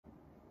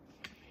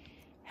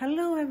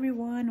Hello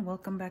everyone,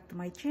 welcome back to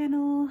my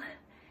channel.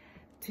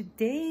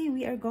 Today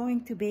we are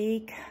going to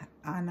bake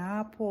an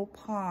apple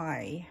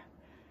pie.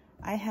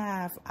 I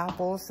have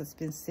apples that's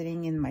been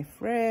sitting in my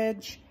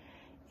fridge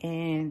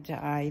and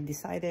I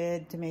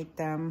decided to make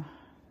them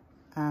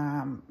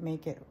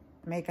make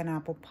an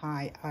apple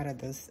pie out of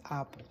those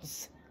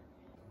apples.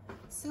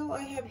 So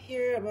I have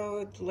here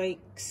about like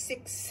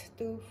 6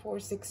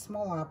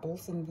 small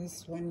apples and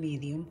this one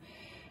medium.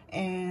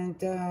 And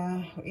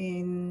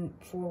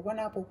for one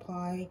apple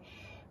pie,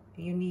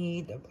 you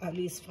need at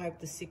least 5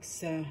 to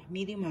 6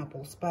 medium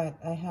apples. But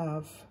I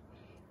have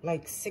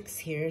like 6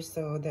 here,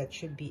 so that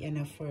should be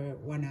enough for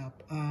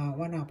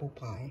one apple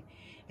pie.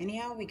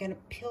 Anyhow, we're gonna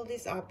peel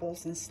these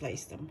apples and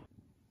slice them.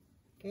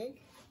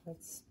 Okay,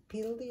 let's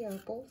peel the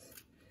apples.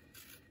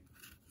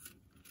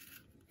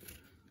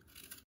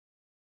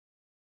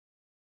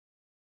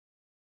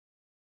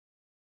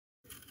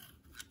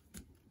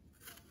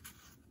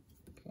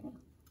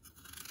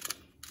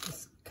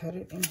 Cut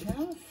it in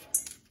half.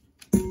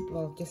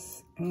 Well,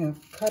 just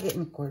cut it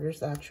in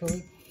quarters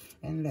actually,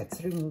 and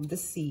let's remove the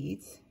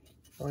seeds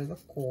or the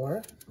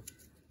core.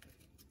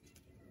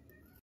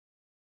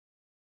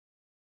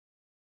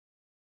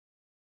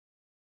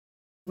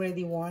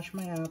 Already wash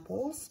my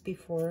apples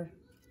before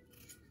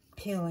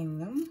peeling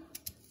them.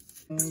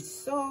 And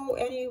so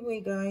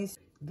anyway guys,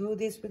 do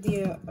this with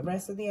the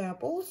rest of the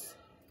apples.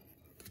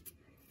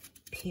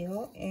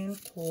 Peel and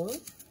core.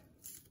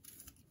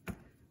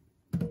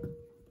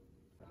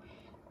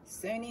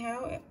 So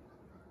anyhow,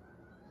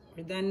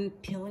 we're done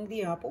peeling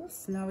the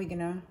apples. Now we're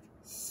gonna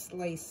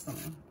slice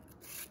them.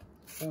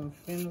 So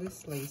thinly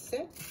slice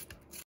it.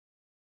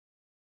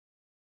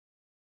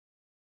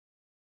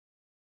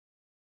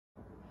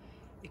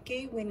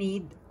 Okay, we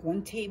need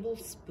 1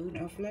 tablespoon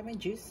of lemon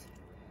juice,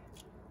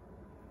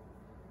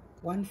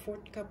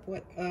 1/4 cup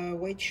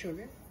white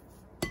sugar,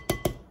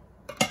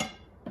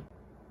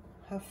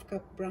 ½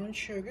 cup brown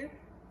sugar.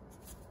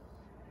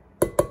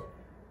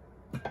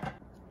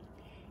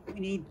 We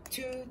need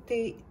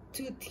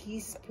 2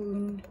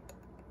 teaspoons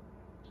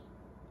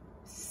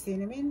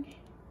cinnamon,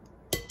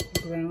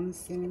 ground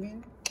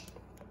cinnamon.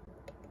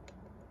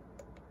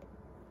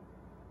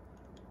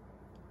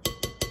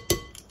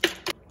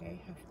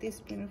 Okay, ½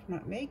 teaspoon of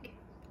nutmeg.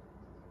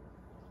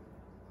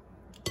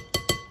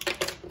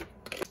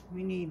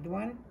 We need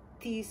 1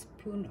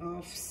 teaspoon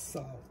of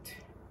salt.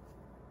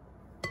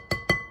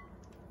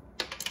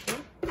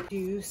 Okay,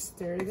 you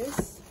stir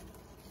this.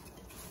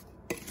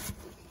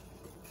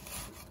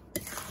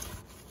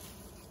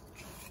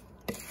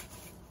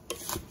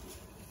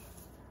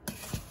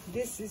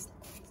 This is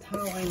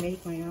how I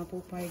make my apple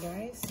pie,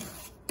 guys.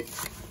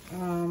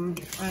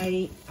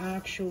 I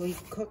actually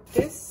cook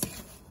this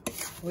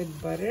with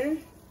butter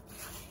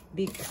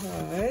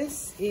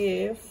because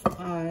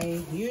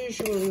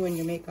usually when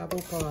you make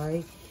apple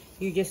pie,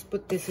 you just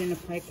put this in a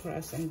pie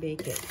crust and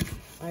bake it.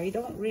 I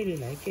don't really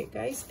like it,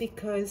 guys,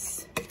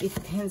 because it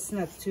tends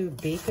not to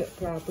bake it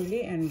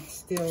properly and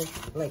it's still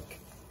like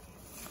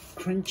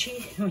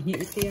crunchy when you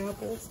eat the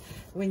apples,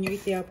 when you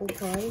eat the apple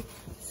pie.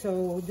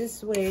 So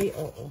this way,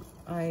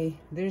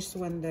 there's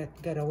one that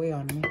got away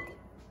on me.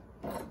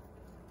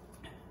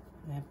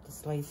 I have to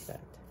slice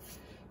that.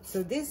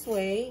 So this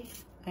way,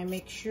 I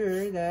make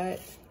sure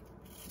that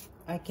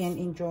I can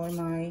enjoy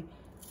my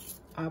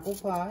apple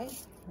pie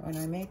when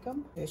I make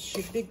them. It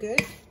should be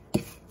good.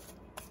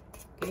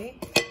 Okay.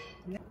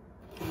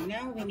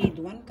 Now we need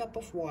 1 cup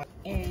of water,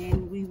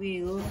 and we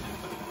will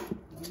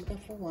 1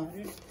 cup of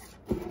water.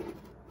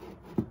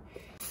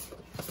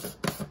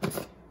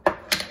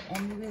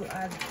 And we will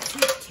add 2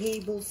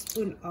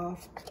 tablespoons of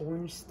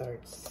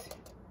cornstarch.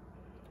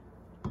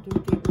 2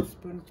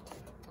 tablespoons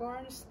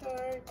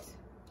cornstarch.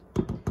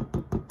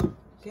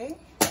 Okay,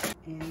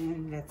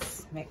 and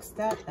let's mix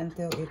that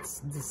until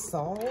it's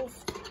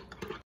dissolved.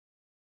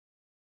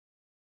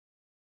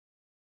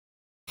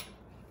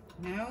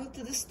 Now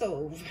to the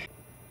stove.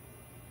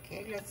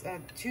 Okay, let's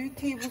add 2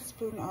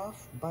 tablespoons of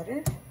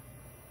butter.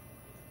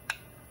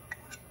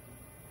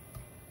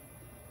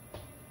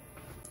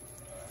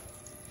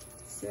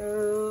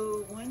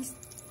 So once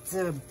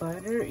the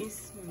butter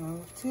is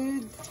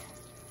melted,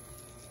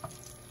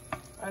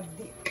 add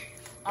the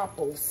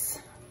apples.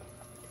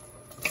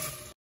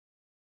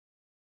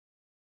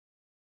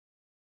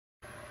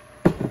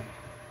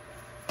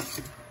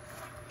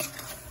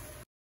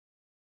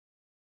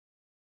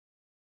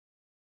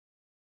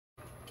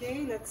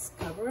 Okay, let's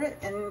cover it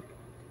and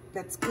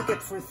let's cook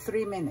it for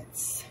 3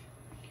 minutes.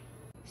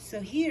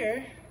 So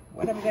here,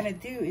 what I'm gonna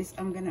do is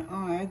I'm gonna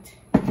add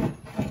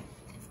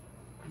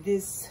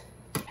this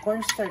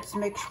cornstarch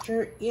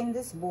mixture in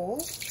this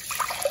bowl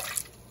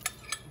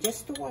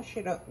just to wash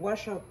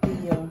out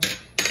the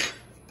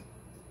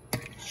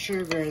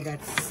sugar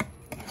that's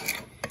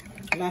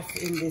left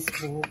in this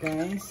bowl,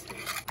 guys.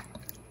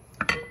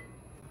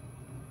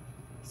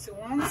 So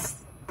once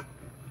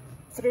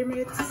 3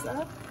 minutes is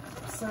up,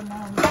 so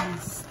now we can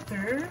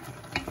stir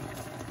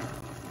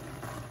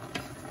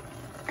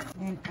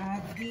and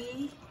add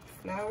the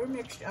flour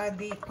mixture,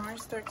 the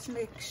cornstarch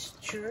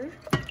mixture.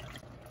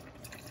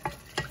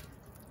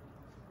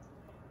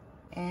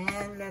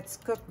 And let's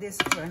cook this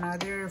for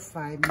another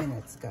 5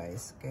 minutes,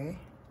 guys. Okay.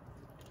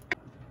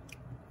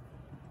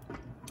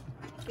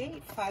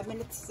 Okay, 5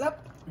 minutes is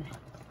up.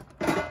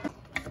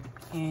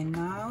 And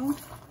now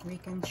we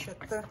can shut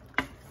the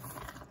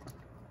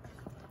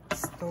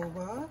stove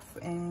off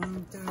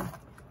and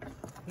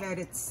let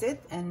it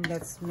sit, and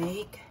let's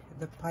make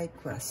the pie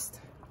crust.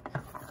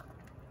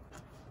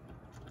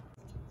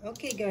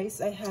 Okay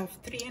guys, I have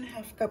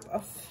 3.5 cups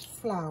of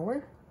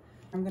flour.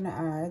 I'm gonna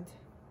add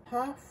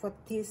half a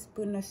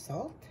teaspoon of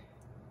salt.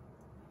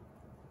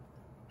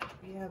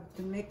 We have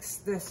to mix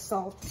the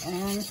salt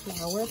and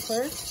flour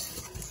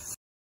first.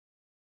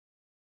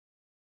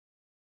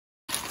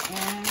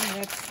 And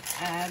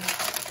let's add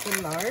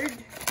the lard.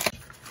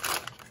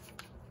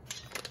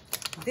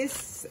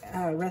 This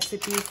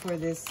recipe for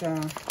this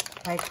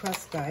pie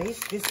crust, guys,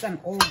 this is an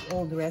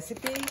old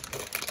recipe.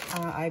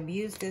 I've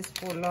used this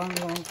for a long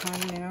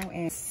time now,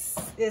 and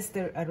it's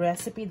a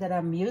recipe that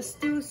I'm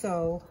used to,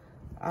 so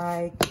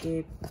I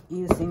keep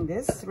using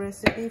this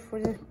recipe for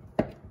the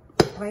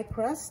pie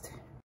crust.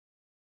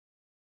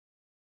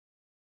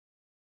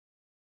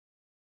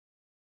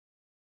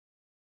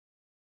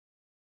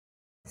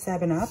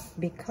 Seven Up,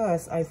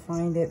 because I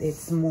find that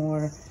it's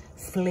more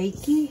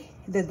flaky,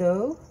 the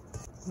dough.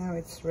 Now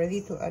it's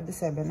ready to add the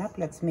 7-Up.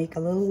 Let's make a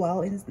little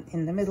while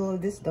in the middle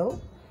of this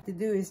dough. To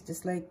do is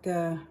just like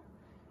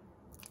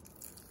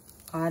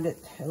add it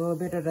a little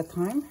bit at a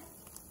time,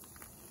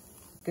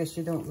 because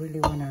you don't really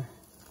want to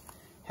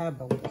have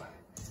a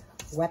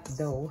wet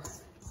dough.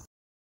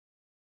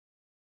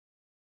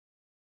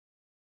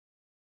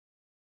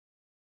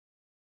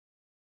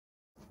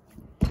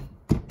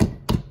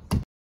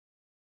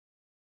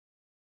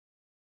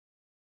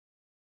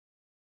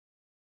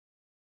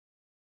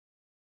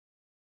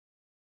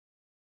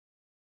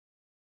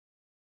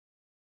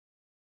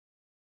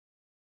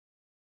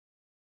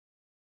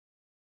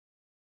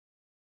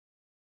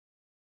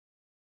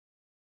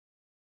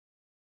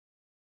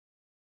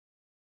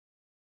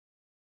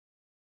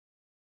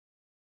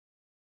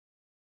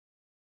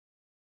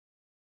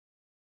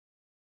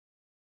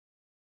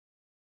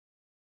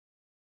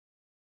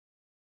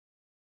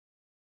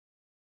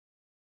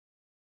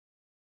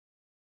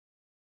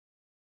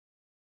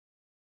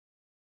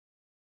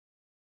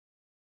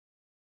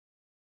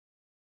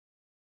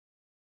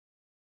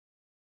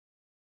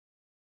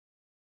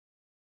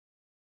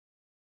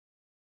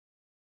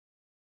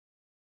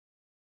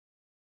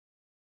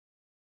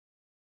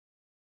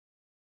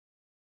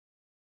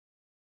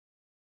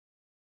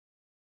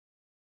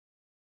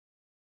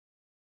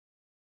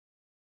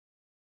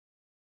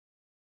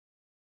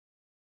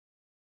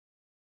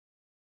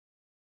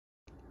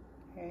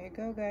 There you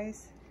go,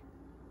 guys.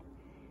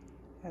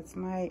 That's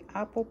my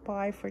apple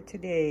pie for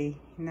today.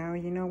 Now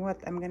you know what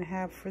I'm gonna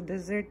have for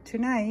dessert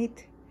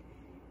tonight.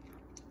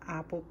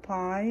 Apple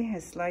pie,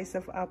 a slice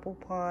of apple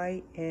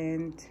pie,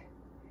 and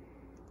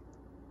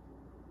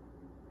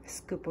a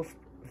scoop of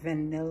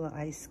vanilla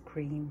ice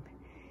cream.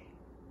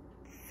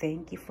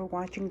 Thank you for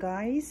watching,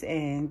 guys,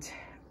 and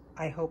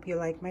I hope you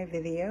like my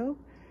video.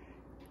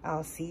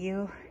 I'll see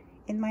you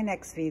in my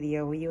next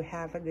video. You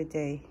have a good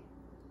day.